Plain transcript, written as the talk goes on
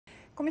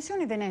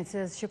Komisioni i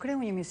Venecias, që kreu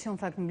një mision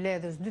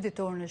faktmbledhës 2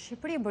 ditor në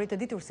Shqipëri, bëri të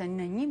ditur se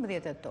në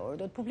 11 tetor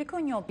do të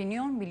publikojë një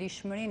opinion mbi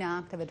lishmërinë e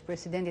akteve të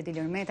Presidentit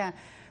Ilir Meta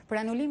për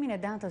anulimin e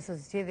datës së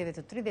zgjedhjeve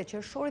të 30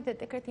 qershorit dhe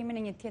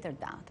dekretimin e një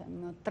tjetër date,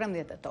 në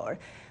 13 tetor.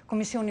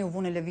 Komisioni u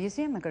vu në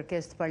lëvizje me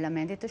kërkesë të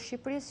Parlamentit të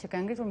Shqipërisë, që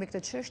ka ngritur mbi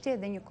këtë çështje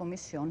dhe një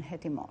komision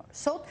hetimor.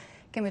 Sot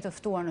kemi të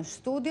ftuar në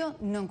studio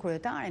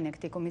nënkryetarin e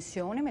këtij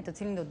komisioni, me të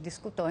cilin do të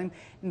diskutojmë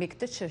mbi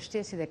këtë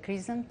çështje si dhe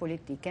krizën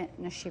politike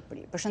në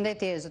Shqipëri.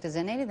 Përshëndetje zoti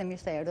Zeneli dhe mirë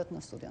se erdhët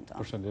në studion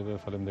tonë. Përshëndetje,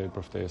 faleminderit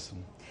për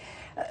ftesën.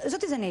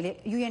 Zoti Zeneli,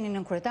 ju jeni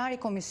nënkryetari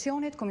i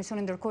komisionit.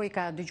 Komisioni ndërkohë i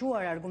ka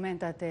dëgjuar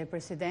argumentat e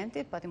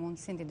presidentit, pati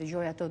mundësinë të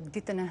dëgjojë ato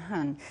ditën e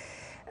hënë.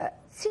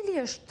 Cili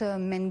është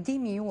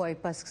mendimi juaj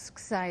pas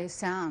kësaj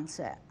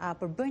seance? A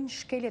përbëjnë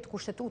shkeljet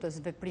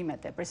kushtetutës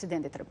veprimet e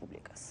presidentit të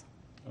Republikës?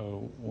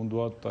 Unë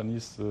dua ta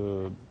nis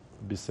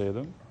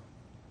bisedën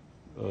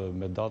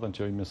me datën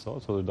që jemi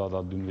sot është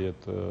data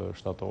 12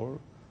 shtator,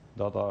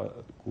 data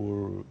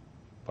kur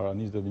para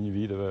 21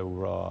 viteve u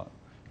vra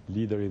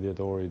lideri i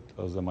dhjetorit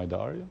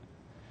Azemajdari.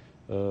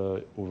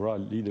 U vra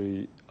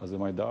lideri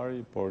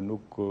Azemajdari, por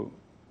nuk u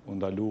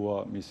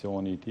ndalua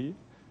misioni i tij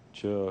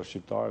që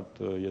shqiptarët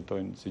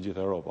jetojnë si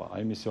gjithë Europa.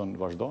 Ai mision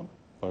vazhdon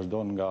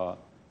nga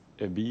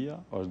EBI-ja,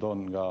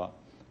 vazhdon nga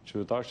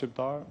qytetarë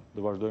shqiptarë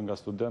dhe vazhdojnë nga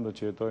studentët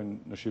që jetojnë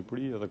në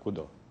Shqipëri edhe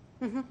kudo.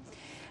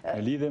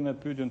 Në lidhje me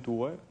pyetjen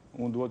tuaj,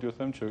 unë dua t'ju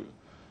them që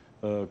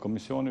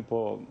komisioni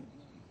po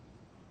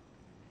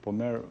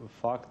merr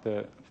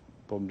fakte,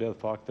 po mbledh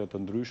fakte të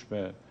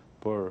ndryshme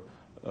për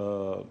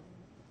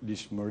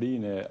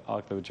lishmërinë e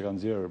akteve që ka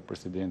nxjerrë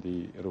presidenti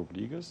i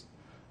Republikës.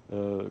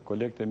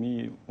 Kolegët e mi,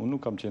 unë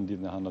nuk kam qenë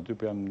ditën e hënë aty,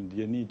 por jam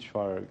ndjeni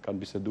çfarë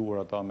kanë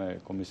biseduar ata me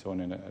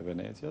Komisionin e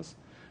Venecias.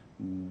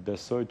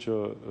 Besoj që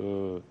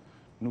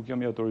nuk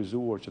jam i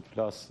autorizuar që të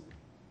flas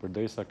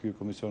përderisa ky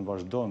komision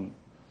vazhdon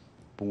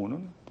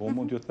punën, po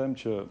mund t'ju them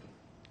që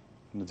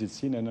në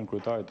cilësinë e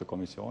nënkryetarit të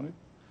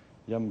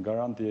komisionit jam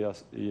garant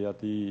i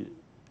atij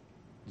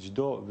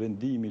çdo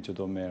vendimi që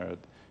do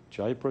merret,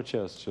 që ai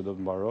proces që do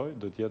të mbarojë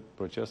do të jetë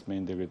proces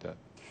me integritet.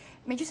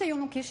 Megjithëse ju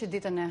nuk ishit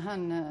ditën e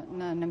hënë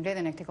në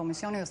mbledhjen e këtij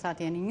komisioni, ju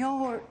thatë jeni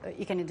njohur,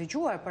 i keni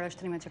dëgjuar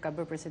parashtrimet që ka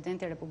bërë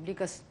presidenti i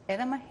Republikës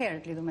edhe më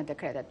herët lidhur me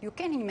dekretet. Ju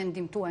keni një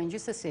mendim tuaj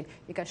gjithsesi,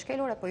 i ka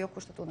shkelur apo jo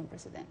kushtetutën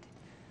presidenti?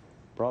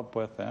 Pra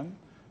po e them,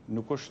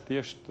 nuk është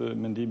thjesht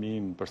mendimi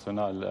im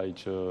personal ai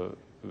që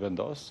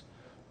vendos.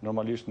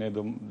 Normalisht ne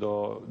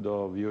do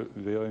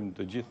vijojmë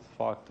të gjithë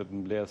faktet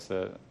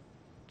mbledhse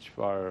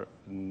çfarë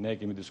ne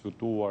kemi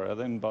diskutuar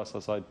edhe në bazë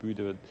asaj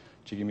pyetjeve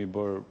që kemi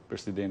bërë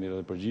presidentit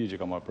dhe përgjigje që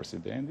ka marrë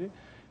presidenti,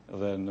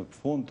 dhe në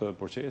fund të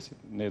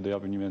procesit ne do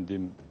japim një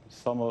mendim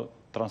sa më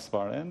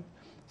transparent,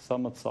 sa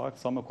më të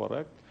saktë, sa më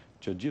korrekt,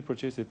 që gjithë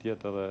procesi të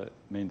jetë edhe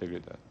me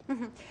integritet.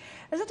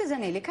 Zoti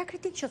Zeneli, ka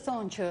kritik që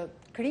thonë që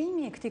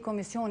krijimi i këtij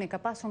komisioni ka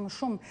pasur më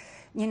shumë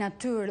një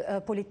natyrë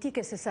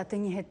politike se sa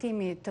të një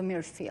hetimi të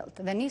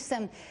mirëfillt. Dhe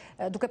nisem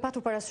duke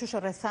patur parasysh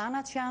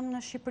rrethanat që janë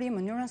në Shqipëri,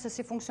 mënyrën se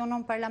si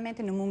funksionon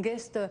parlamenti, në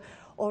mungesë të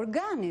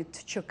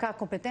organit që ka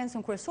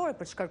kompetencën kryesore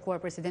për të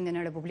shkarkuar presidentin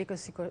e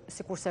Republikës,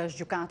 sikurse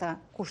është Gjykata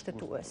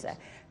Kushtetuese.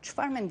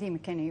 Çfarë mendimi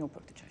keni ju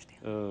për këtë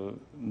çështje?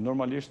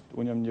 Normalisht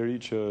unë jam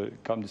njëri që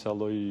kam disa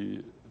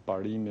lloj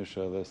parimesh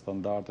edhe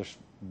standardesh,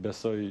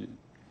 besoj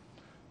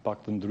pak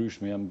të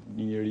ndryshme, jam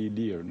një njeri i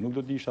lirë. Nuk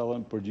do të isha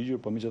edhe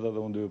përgjigjur, por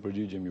megjithatë unë do ju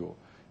përgjigjem ju.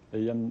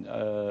 Jam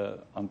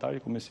antar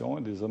i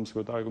komisionit, dhe zëm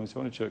sekretari i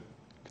komisionit, që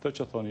këtë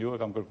që thonë ju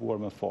e kam kërkuar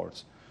me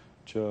forcë,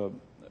 që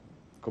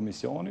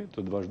komisioni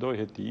të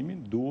vazhdojë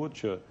hetimin, duhet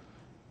që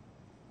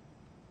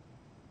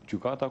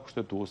Gjykata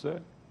Kushtetuese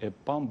e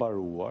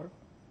pambaruar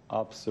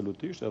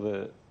absolutisht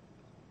edhe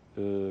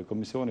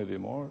Komisioni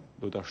hetimor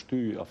do ta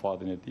shtyjë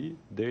afatin e tij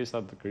derisa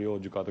të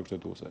krijohet Gjykata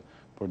Kushtetuese.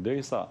 Por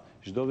derisa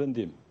çdo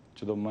vendim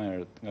që do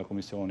merret nga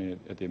Komisioni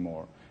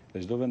hetimor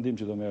dhe çdo vendim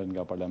që do merret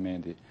nga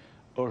Parlamenti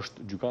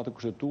është Gjykata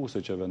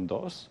Kushtetuese që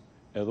vendos,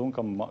 edhe unë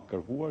kam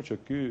kërkuar që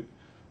ky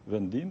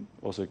vendim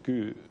ose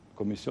ky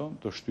komision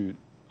të shtyjë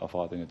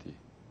afatin e tij.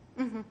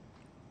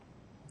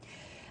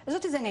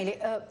 Zoti Zeneli,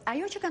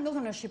 ajo që ka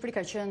ndodhur në Shqipëri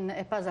ka qenë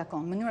e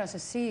pazakon, mënyra se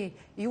si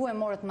ju e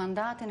morët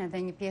mandatin edhe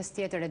një pjesë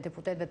tjetër e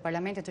deputetëve të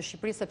Parlamentit të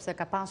Shqipërisë, sepse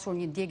ka pasur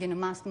një djegje në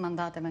mas të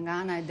mandateve nga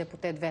ana e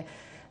deputetëve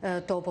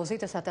të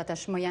opozitës, ata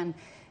tashmë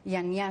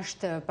janë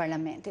jashtë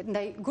parlamentit.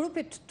 Ndaj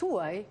grupit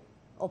tuaj,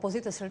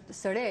 opozitës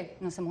së re,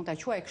 nëse mund ta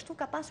quaj kështu,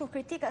 ka pasur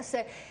kritika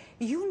se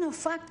ju në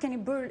fakt keni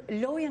bërë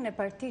lojën e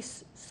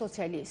Partisë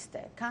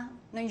Socialiste. Ka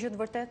ndonjë gjë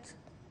të vërtet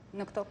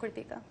në këto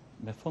kritika?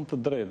 Me thonë të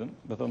drejtën,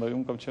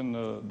 unë kam qenë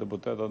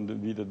deputet në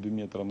vitet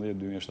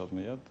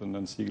 2013-2017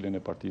 në siglin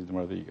e Partisë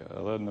Demokratike.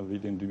 Edhe në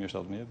vitin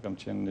 2017 kam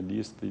qenë në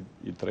listë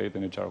i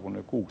tretën e qarkun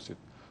e Kukësit.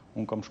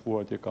 Unë kam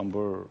shkuar atje, kam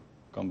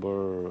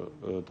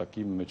bërë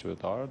takime me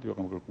qytetarët, jo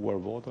kam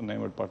kërkuar votën në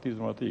emër të Partisë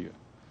Demokratike.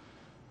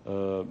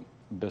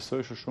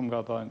 Besoj shumë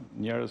nga ata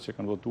njerëz që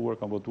kanë votuar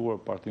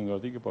Partinë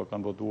Demokratike, por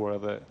kanë votuar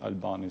edhe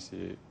Albanin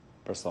si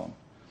person.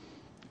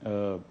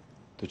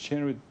 Të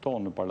qenurit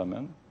tonë në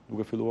parlament,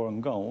 duke filluar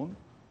nga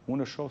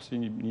unë e shoh si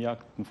një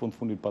akt në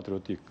fundit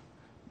patriotik.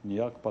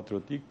 një akt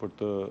patriotik për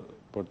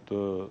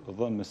të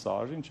dhënë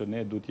mesazhin që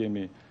ne duhet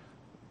jemi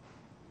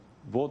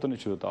votën e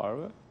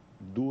qytetarëve,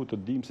 duhet të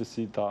dimë se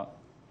si ta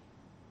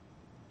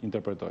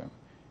interpretojmë.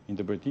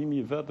 Interpretimi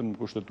i vetëm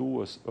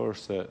kushtetues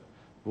është se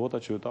vota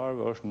e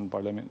qytetarëve është në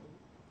parlament,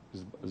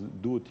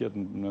 duhet të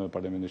jetë në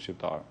parlamentin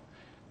shqiptar.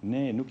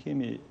 Ne nuk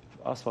jemi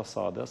as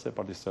fasade, as e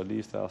Partisë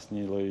Socialiste, as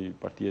një lloj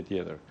partie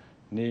tjetër.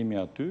 Ne jemi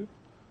aty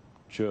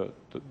që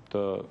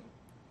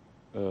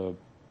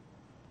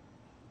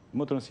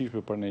më të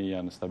rëndësishme për ne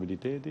janë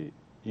stabiliteti,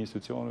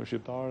 institucioneve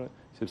shqiptare,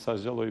 sepse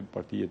asgjë lloj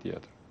partie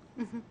tjetër.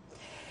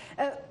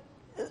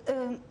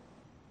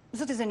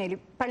 Zoti Zeneli,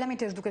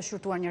 parlamenti është duke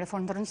shqyrtuar një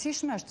reformë të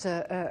rëndësishme, është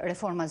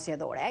reforma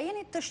zgjedhore. A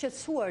jeni të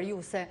shqetësuar ju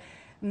se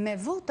me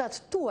votat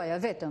tuaja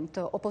vetëm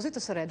të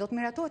opozitës së re do të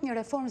miratohet një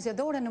reformë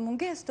zgjedhore në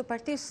mungesë të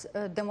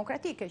Partisë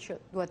Demokratike, që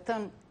duhet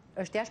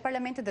thënë është jashtë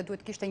parlamentit dhe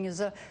duhet kishte një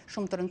zë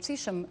shumë të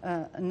rëndësishëm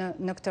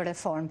në këtë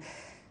reformë.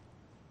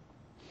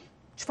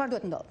 Çfarë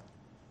duhet ndodhë?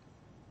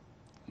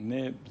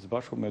 Ne, së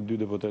bashku me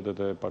 2 deputetet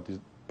e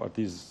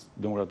Partisë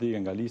Demokratike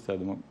nga lista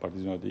e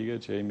Partisë Demokratike,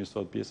 që jemi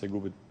sot pjesë e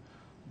grupit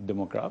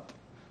Demokrat,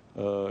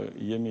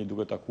 jemi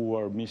duke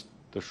takuar miq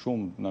të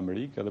shumë në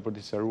Amerikë edhe për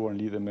të sqaruar në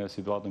lidhje me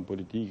situatën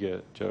politike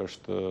që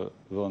është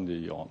vendi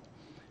jonë.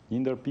 Një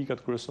ndër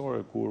pikat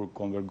kryesore kur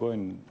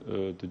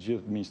konvergojnë të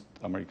gjithë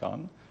miqtë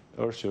amerikanë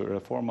është që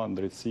reforma në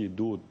drejtësi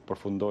duhet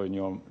përfundojë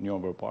një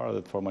orë përpara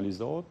dhe të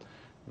formalizohet,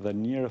 dhe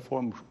një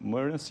reformë më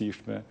e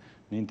rëndësishme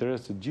në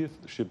interes të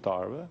gjithë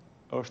shqiptarëve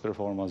është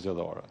reforma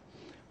zgjedhore.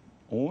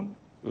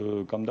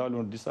 Unë kam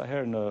dalur disa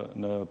herë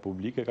në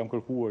publike, kam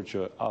kërkuar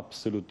që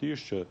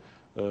absolutisht që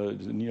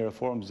një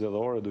reformë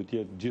zgjedhore duhet të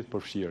jetë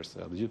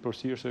gjithëpërfshirëse. Dhe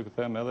gjithëpërfshirëse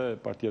them edhe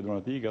Partia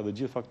Demokratike dhe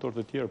gjithë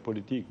faktorët e tjerë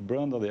politik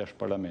brenda dhe jashtë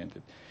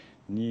parlamentit.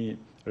 Një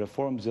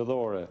reformë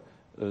zgjedhore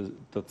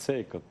të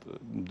cekët,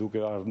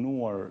 duke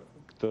arnuar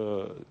këtë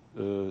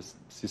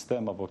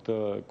sistem apo këtë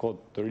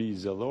kod të ri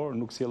zgjedhor,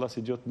 nuk sjell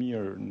asnjë gjë të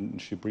mirë në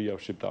Shqipëri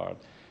apo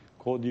shqiptarët.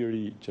 Kodi i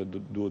ri që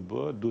duhet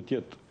bëhet, duhet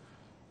jetë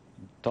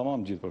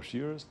tamam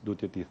gjithëpërfshirës,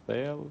 duhet jetë i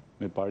thellë,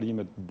 me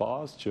parimet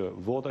bazë që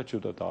vota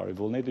qytetare,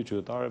 vullneti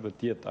qytetarëve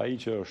të jetë ai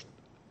që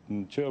është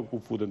që ku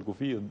futen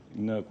kufi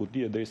në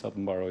kuti derisa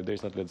të mbarojë,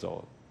 derisa të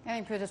lexohet.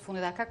 Një pyetje të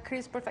fundit, a ka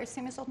krizë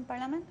përfaqësimi sot në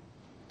parlament?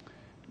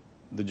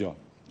 Dëgjoj.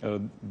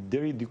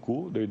 Deri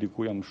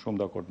diku jam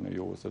shumë dakord me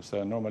ju,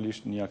 sepse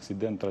normalisht një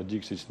aksident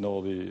tragjik siç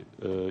ndodhi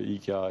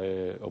ikja e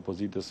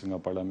opozitës nga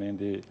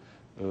parlamenti,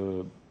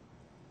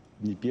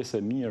 një pjesë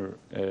e mirë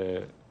e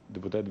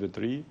deputetëve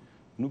të ri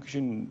nuk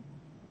ishin,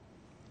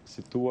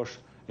 si thuash,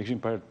 e kishin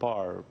për herë të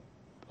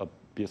parë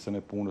pjesën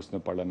e punës në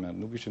parlament,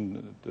 nuk ishin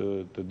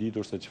të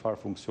ditur se çfarë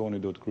funksioni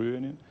do të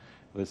kryenin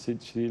dhe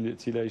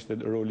cila ishte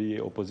roli i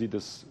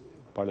opozitës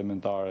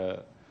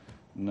parlamentare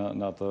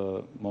në atë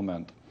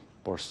moment.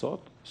 Por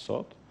sot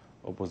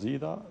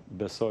opozita,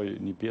 besoj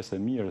një pjesë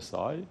e mirë e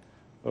saj,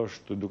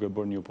 është duke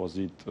bërë një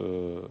opozitë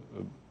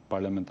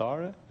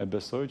parlamentare, e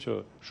besoj që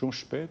shumë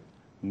shpejt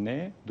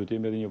ne do të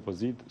jemi edhe një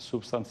opozitë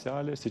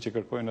substanciale, siç e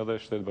kërkojnë edhe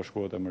Shtetet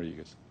Bashkuara të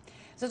Amerikës.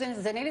 Zotin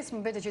Zeneli, më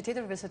mbetet që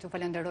tjetër, vetë se t'ju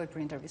falenderoj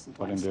për intervistën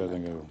tuaj. Falenderoj edhe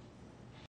nga ju.